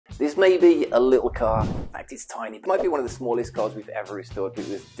This may be a little car, in fact it's tiny. It might be one of the smallest cars we've ever restored, but it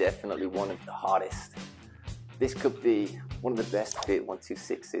was definitely one of the hardest. This could be one of the best Fiat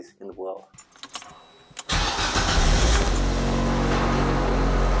 126s in the world.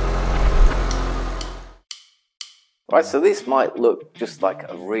 Right, so this might look just like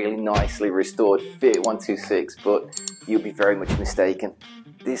a really nicely restored Fiat 126, but you'll be very much mistaken.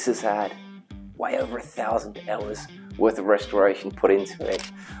 This has had way over 1,000 hours worth of restoration put into it.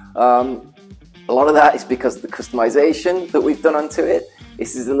 A lot of that is because of the customization that we've done onto it.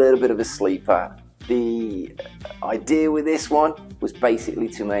 This is a little bit of a sleeper. The idea with this one was basically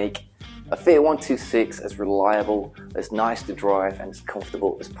to make a Fiat 126 as reliable, as nice to drive and as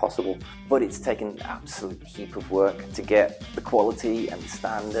comfortable as possible. But it's taken an absolute heap of work to get the quality and the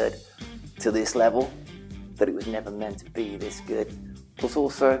standard to this level that it was never meant to be this good. Plus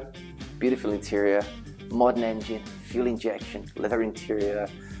also, beautiful interior, modern engine, fuel injection, leather interior,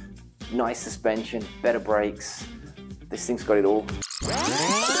 nice suspension, better brakes. This thing's got it all.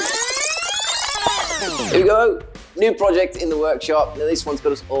 Here we go, new project in the workshop. Now this one's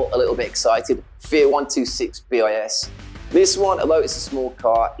got us all a little bit excited. Fiat 126 BIS. This one, although it's a small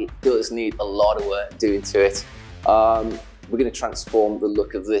car, it does need a lot of work doing to it. We're going to transform the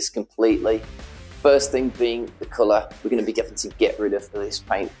look of this completely. First thing being the colour. We're going to be getting to get rid of this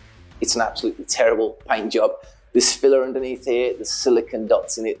paint. It's an absolutely terrible paint job. There's filler underneath here, there's silicone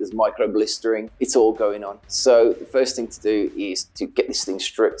dots in it, there's micro blistering, it's all going on. So the first thing to do is to get this thing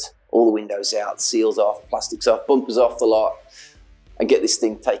stripped, all the windows out, seals off, plastics off, bumpers off the lot, and get this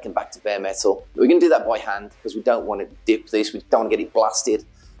thing taken back to bare metal. We're going to do that by hand because we don't want to dip this, we don't want to get it blasted,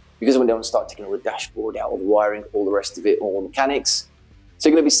 because we don't want to start taking all the dashboard out, all the wiring, all the rest of it, all the mechanics. So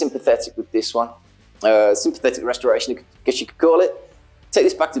you're going to be sympathetic with this one. Sympathetic restoration, I guess you could call it. Take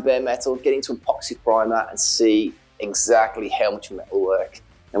this back to bare metal, get into epoxy primer and see exactly how much metal work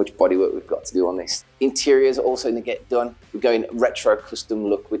and which bodywork we've got to do on this. Interiors are also going to get done. We're going retro custom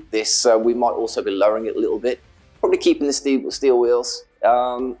look with this, so we might also be lowering it a little bit. Probably keeping the steel wheels.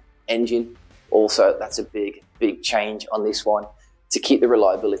 Engine, also that's a big change on this one to keep the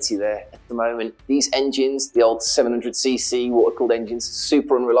reliability there. At the moment, these engines, the old 700cc water-cooled engines,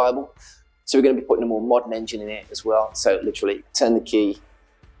 super unreliable. So we're going to be putting a more modern engine in it as well. So literally turn the key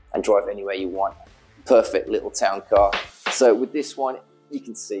and drive anywhere you want. Perfect little town car. So with this one, you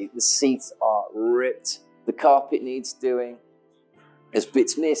can see the seats are ripped. The carpet needs doing. There's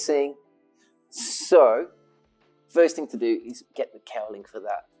bits missing. So first thing to do is get the cowling for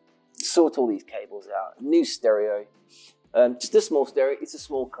that. Sort all these cables out. New stereo. Just a small stereo. It's a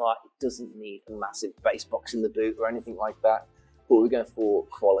small car. It doesn't need a massive bass box in the boot or anything like that. But we're going for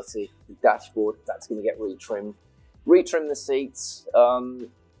quality. The dashboard, that's going to get retrimmed. Retrim the seats.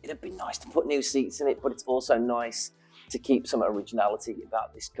 It'd be nice to put new seats in it, but it's also nice to keep some originality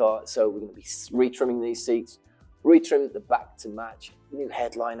about this car. So we're going to be retrimming these seats, retrim the back to match, new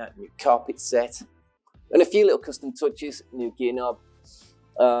headliner, new carpet set, and a few little custom touches, new gear knob,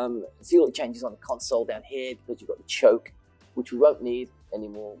 a few little changes on the console down here because you've got the choke, which we won't need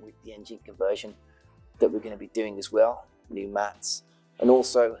anymore with the engine conversion that we're going to be doing as well. New mats, and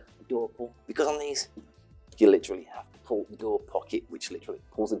also a door pull, because on these you literally have to pull the door pocket, which literally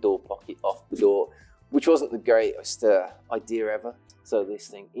pulls the door pocket off the door, which wasn't the greatest idea ever. So this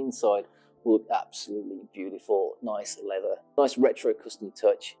thing inside will look absolutely beautiful, nice leather, nice retro custom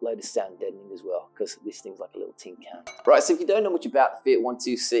touch, load of sound deadening as well, because this thing's like a little tin can. Right, so if you don't know much about the Fiat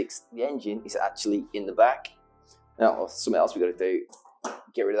 126, the engine is actually in the back. Now something else we've got to do,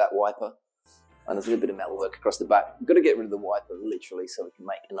 get rid of that wiper. And there's a little bit of metal work across the back. We've got to get rid of the wiper literally so we can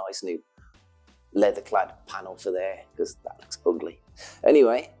make a nice new leather clad panel for there, because that looks ugly.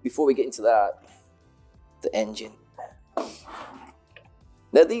 Anyway, before we get into that, the engine.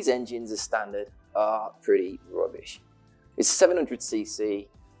 Now these engines as standard are pretty rubbish. It's 700cc,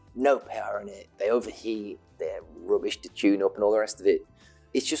 no power in it, they overheat, they're rubbish to tune up and all the rest of it.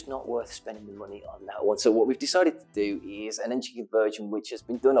 It's just not worth spending the money on that one. So what we've decided to do is an engine conversion, which has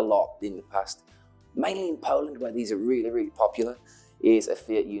been done a lot in the past, mainly in Poland where these are really popular, is a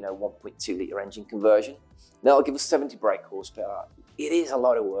Fiat Uno 1.2 litre engine conversion. Now it'll give us 70 brake horsepower. It is a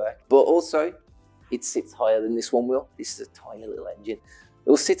lot of work, but also it sits higher than this one will. This is a tiny little engine. It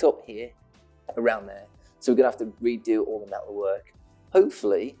will sit up here, around there. So we're gonna have to redo all the metal work.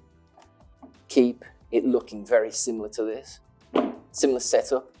 Hopefully keep it looking very similar to this. Similar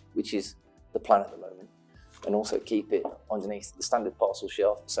setup, which is the plan at the moment, and also keep it underneath the standard parcel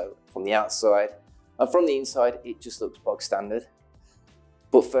shelf. So from the outside and from the inside, it just looks bog standard.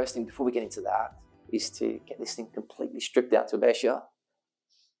 But first thing, before we get into that, is to get this thing completely stripped down to a bare shell.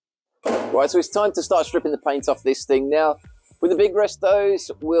 Right, so it's time to start stripping the paint off this thing now. With the big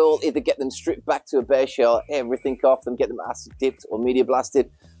restos, we'll either get them stripped back to a bare shell, everything off them, get them acid dipped or media blasted.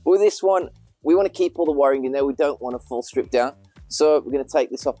 But with this one, we want to keep all the wiring in there. We don't want a full strip down. So we're going to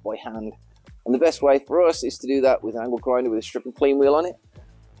take this off by hand. And the best way for us is to do that with an angle grinder with a strip and clean wheel on it.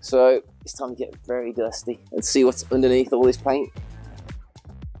 So it's time to get very dusty and see what's underneath all this paint.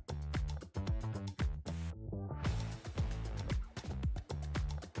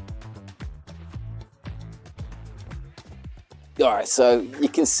 All right, so you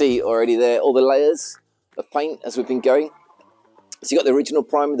can see already there all the layers of paint as we've been going. So you got the original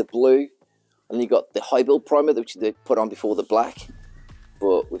primer, the blue, and you got the high build primer, which they put on before the black.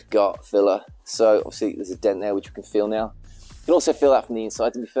 But we've got filler, so obviously there's a dent there which we can feel now. You can also feel that from the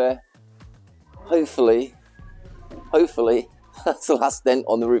inside, to be fair. Hopefully, that's the last dent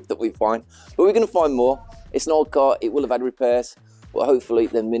on the roof that we find. But we're going to find more. It's an old car, it will have had repairs, but hopefully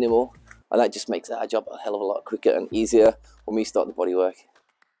they're minimal. And that just makes our job a hell of a lot quicker and easier when we start the bodywork.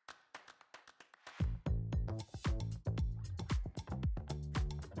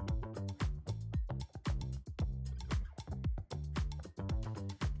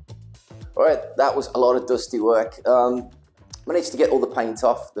 All right, that was a lot of dusty work. Managed to get all the paint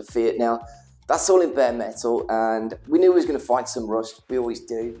off the Fiat now. That's all in bare metal, and we knew we was going to find some rust. We always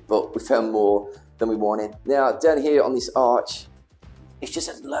do, but we found more than we wanted. Now, down here on this arch, it's just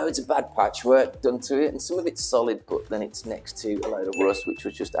had loads of bad patchwork done to it, and some of it's solid, but then it's next to a load of rust, which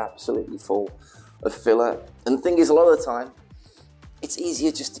was just absolutely full of filler. And the thing is, a lot of the time, it's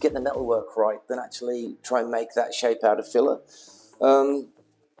easier just to get the metalwork right than actually try and make that shape out of filler.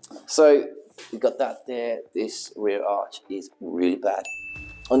 So we've got that there. This rear arch is really bad.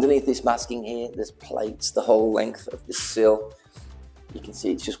 Underneath this masking here, there's plates the whole length of the sill. You can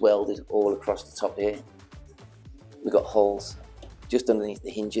see it's just welded all across the top here. We've got holes just underneath the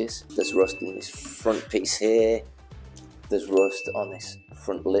hinges. There's rust in this front piece here. There's rust on this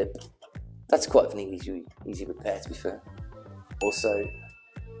front lip. That's quite an easy repair, to be fair. Also,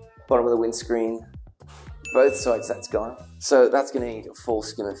 bottom of the windscreen, both sides that's gone. So that's going to need a full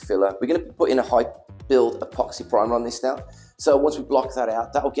skim of filler. We're going to put in a high build epoxy primer on this now. So once we block that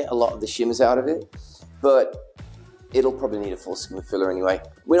out, that'll get a lot of the shimmers out of it, but it'll probably need a full skim of filler anyway.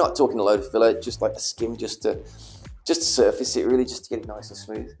 We're not talking a load of filler, just like a skim, just to surface it, really, just to get it nice and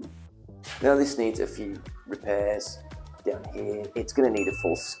smooth. Now this needs a few repairs down here. It's going to need a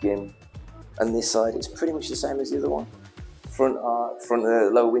full skim, and this side is pretty much the same as the other one. Front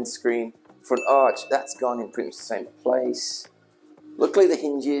lower windscreen, front arch, that's gone in pretty much the same place. Luckily the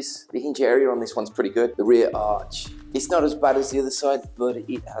hinge area on this one's pretty good. The rear arch, it's not as bad as the other side, but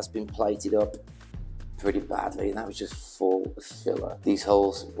it has been plated up pretty badly, and that was just full of filler. These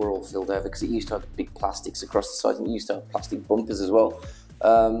holes were all filled over because it used to have big plastics across the side, and it used to have plastic bumpers as well.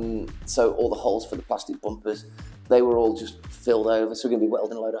 So all the holes for the plastic bumpers, they were all just filled over, so we're going to be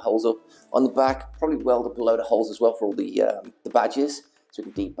welding a load of holes up. On the back, probably weld up a load of holes as well for all the badges, so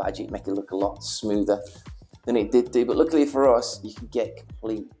we can debadge it, make it look a lot smoother than it did do. But luckily for us, you can get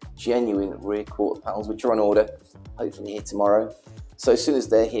complete, genuine rear quarter panels, which are on order, hopefully here tomorrow. So as soon as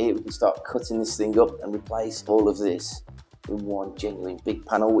they're here, we can start cutting this thing up and replace all of this in one genuine big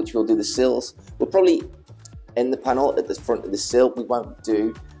panel, which we'll do the sills. We'll probably end the panel at the front of the sill. We won't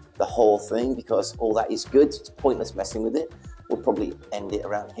do the whole thing because all that is good. It's pointless messing with it. We'll probably end it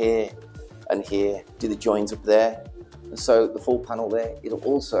around here and here, do the joins up there. And so the full panel there, it'll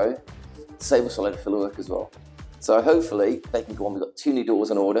also save us a lot of filler work as well. So hopefully they can go on. We've got 2 new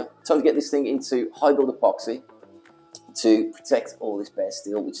doors on order. Time to get this thing into high build epoxy to protect all this bare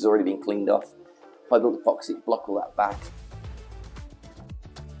steel, which has already been cleaned off. High build epoxy, block all that back.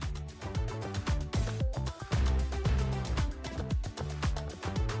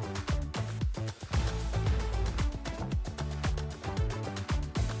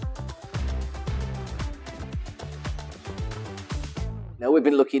 Now we've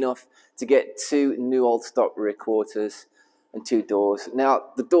been lucky enough to get 2 new old stock rear quarters and 2 doors. Now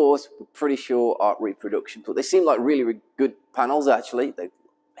the doors, we're pretty sure are reproduction, but they seem like really, really good panels actually. They're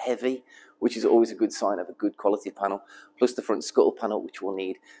heavy, which is always a good sign of a good quality panel. Plus the front scuttle panel, which will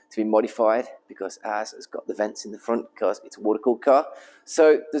need to be modified because ours has got the vents in the front because it's a water-cooled car.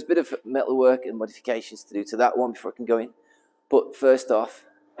 So there's a bit of metalwork and modifications to do to that one before I can go in. But first off,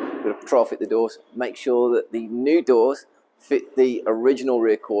 I'm going to trial fit the doors, make sure that the new doors fit the original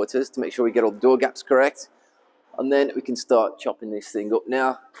rear quarters to make sure we get all the door gaps correct, and then we can start chopping this thing up.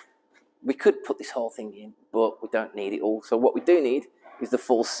 Now we could put this whole thing in, but we don't need it all. So what we do need is the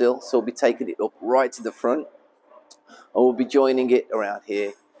full sill, so we'll be taking it up right to the front and we'll be joining it around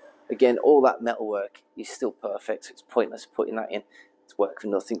here. Again, all that metal work is still perfect, so it's pointless putting that in. It's work for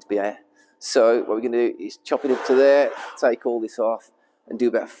nothing, to be fair. So what we're going to do is chop it up to there, take all this off, and do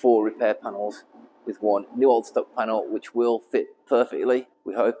about 4 repair panels with one new old stock panel, which will fit perfectly,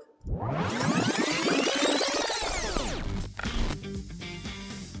 we hope.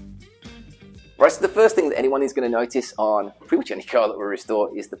 Right, so the first thing that anyone is going to notice on pretty much any car that we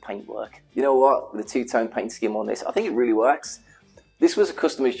restore is the paintwork. You know what? The two-tone paint scheme on this, I think it really works. This was a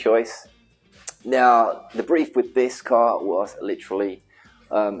customer's choice. Now, the brief with this car was literally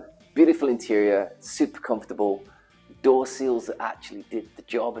beautiful interior, super comfortable, door seals that actually did the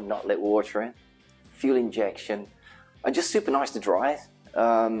job and not let water in, fuel injection, and just super nice to drive.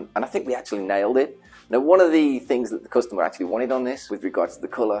 And I think we actually nailed it. Now, one of the things that the customer actually wanted on this with regards to the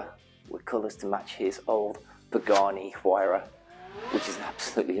colour were colours to match his old Pagani Huayra, which is an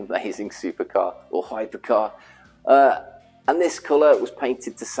absolutely amazing supercar or hypercar. And this colour was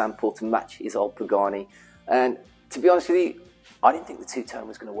painted to sample to match his old Pagani. And to be honest with you, I didn't think the two-tone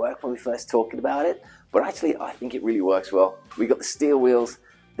was going to work when we first talked about it, but actually I think it really works well. We got the steel wheels,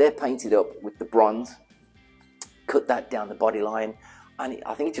 they're painted up with the bronze, cut that down the body line, and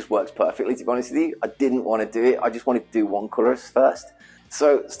I think it just works perfectly, to be honest with you. I didn't want to do it, I just wanted to do one colour first.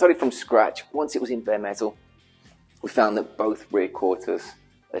 So started from scratch. Once it was in bare metal, we found that both rear quarters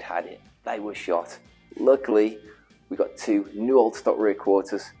had it. They were shot. Luckily, we got 2 new old stock rear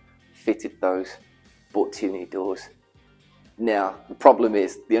quarters, fitted those, bought 2 new doors. Now, the problem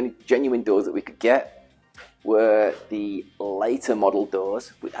is the only genuine doors that we could get were the later model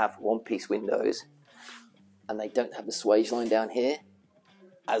doors, which have one-piece windows, and they don't have the swage line down here,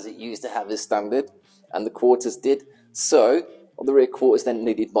 as it used to have as standard, and the quarters did. So, the rear quarters then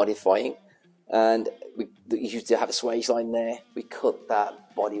needed modifying, and we used to have a swage line there. We cut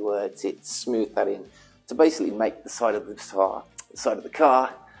that bodywork, it smoothed that in to basically make the side of the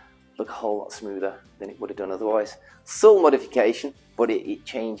car look a whole lot smoother than it would have done otherwise. Still modification, but it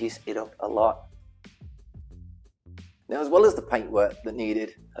changes it up a lot. Now, as well as the paintwork that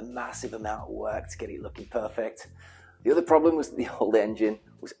needed a massive amount of work to get it looking perfect, the other problem was that the old engine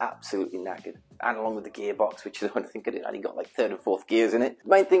was absolutely knackered, and along with the gearbox, which I think it only got like 3rd and 4th gears in it. The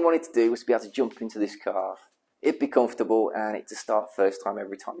main thing I wanted to do was to be able to jump into this car, it be comfortable, and it to start first time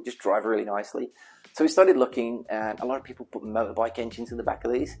every time, just drive really nicely. So we started looking, and a lot of people put motorbike engines in the back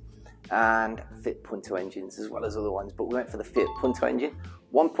of these, and Fiat Punto engines as well as other ones, but we went for the Fiat Punto engine,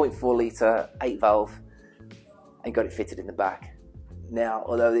 1.4 litre, 8 valve, and got it fitted in the back. Now,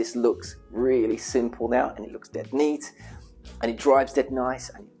 although this looks really simple now, and it looks dead neat, and it drives dead nice,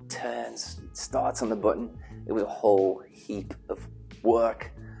 and it turns, it starts on the button, it was a whole heap of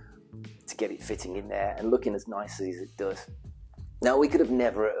work to get it fitting in there and looking as nice as it does. Now, we could have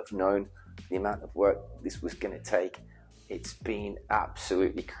never have known the amount of work this was going to take. It's been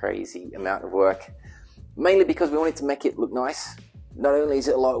absolutely crazy amount of work, mainly because we wanted to make it look nice. Not only is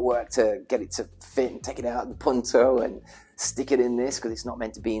it a lot of work to get it to fit and take it out of the Punto and stick it in this because it's not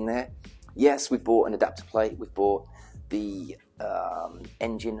meant to be in there. Yes, we bought an adapter plate, we bought the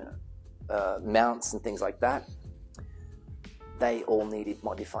engine mounts and things like that. They all needed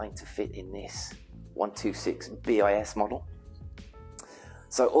modifying to fit in this 126 BIS model.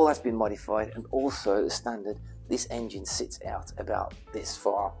 So all that's been modified, and also the standard, this engine sits out about this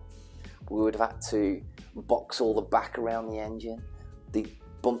far. We would have had to box all the back around the engine. The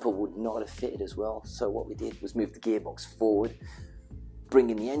bumper would not have fitted as well, so what we did was move the gearbox forward,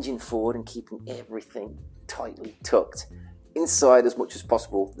 bringing the engine forward and keeping everything tightly tucked inside as much as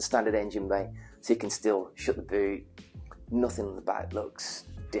possible, the standard engine bay, so you can still shut the boot. Nothing on the back looks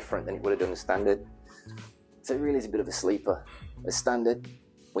different than it would have done as standard. So it really is a bit of a sleeper. As standard,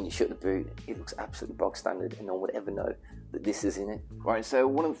 when you shut the boot, it looks absolutely bog standard, and no one would ever know that this is in it. Right, so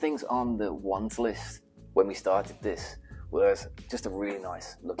one of the things on the wants list when we started this was just a really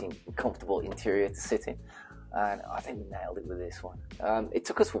nice looking, comfortable interior to sit in, and I think we nailed it with this one. It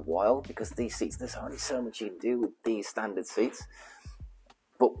took us a while because these seats, there's only so much you can do with these standard seats,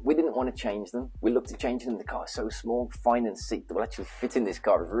 but we didn't want to change them. We looked at changing them. The car is so small, finding a seat that will actually fit in this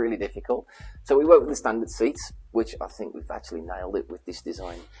car is really difficult. So we went with the standard seats, which I think we've actually nailed it with this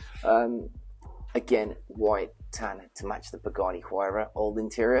design. Again, white tan to match the Pagani Huayra old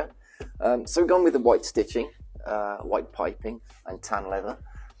interior. So we've gone with the white stitching, white piping and tan leather.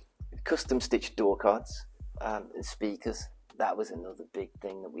 Custom stitched door cards and speakers. That was another big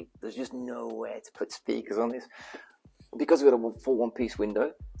thing that there's just nowhere to put speakers on this. Because we've got a full one-piece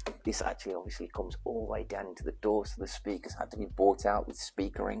window, this actually obviously comes all the way down into the door, so the speakers had to be bought out with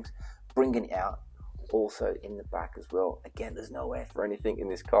speaker rings, bringing it out also in the back as well. Again, there's nowhere for anything in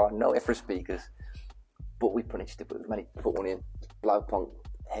this car, nowhere for speakers, but we managed to put one in. Blaupunkt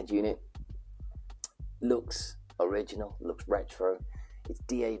head unit, looks original, looks retro, it's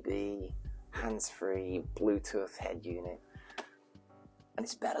DAB, hands-free Bluetooth head unit, and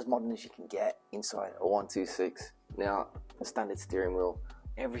it's about as modern as you can get inside a 126. Now, the standard steering wheel,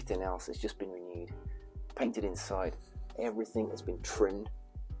 everything else has just been renewed, painted inside, everything has been trimmed.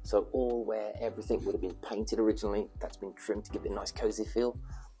 So all where everything would have been painted originally, that's been trimmed to give it a nice cozy feel.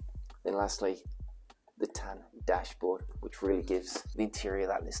 Then lastly, the tan dashboard, which really gives the interior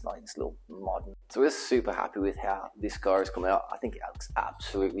that this nice little modern. So we're super happy with how this car has come out. I think it looks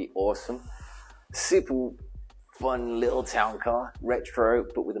absolutely awesome. Super fun little town car, retro,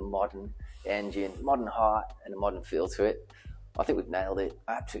 but with a modern engine, modern heart, and a modern feel to it. I think we've nailed it.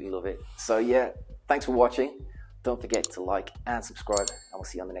 I absolutely love it. So yeah, thanks for watching. Don't forget to like and subscribe, and we'll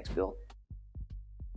see you on the next build.